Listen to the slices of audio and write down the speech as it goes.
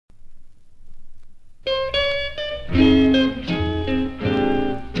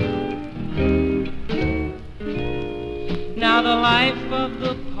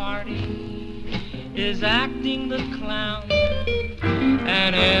is acting the clown,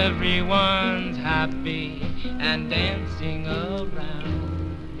 and everyone's happy and dancing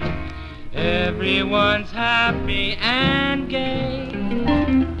around. Everyone's happy and gay,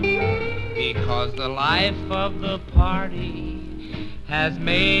 because the life of the party has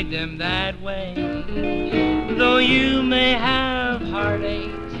made them that way. Though you may have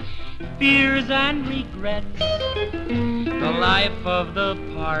heartaches, fears and regrets, the life of the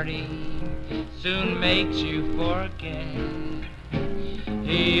party soon makes you forget.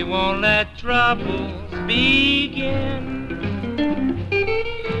 He won't let troubles begin,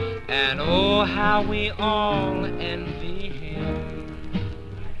 and oh, how we all envy him.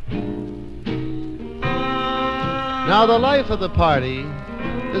 Now the life of the party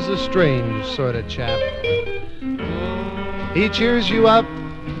is a strange sort of chap. He cheers you up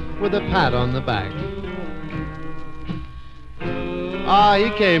with a pat on the back. Ah, he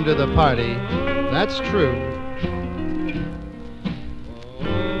came to the party, that's true,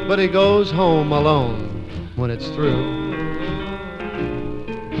 but he goes home alone when it's through.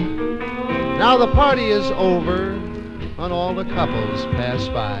 Now the party is over and all the couples pass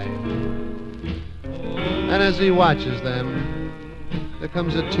by, and as he watches them, there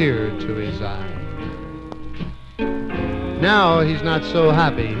comes a tear to his eye. Now he's not so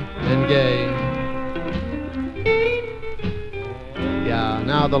happy and gay. Yeah,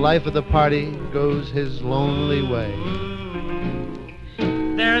 now the life of the party goes his lonely way.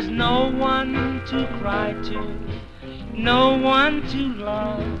 There's no one to cry to, no one to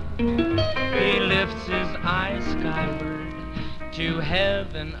love. He lifts his eyes skyward to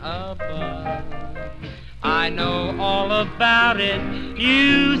heaven above. I know all about it,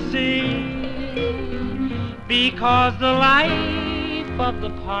 you see, because the life of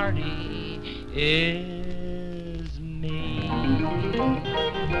the party is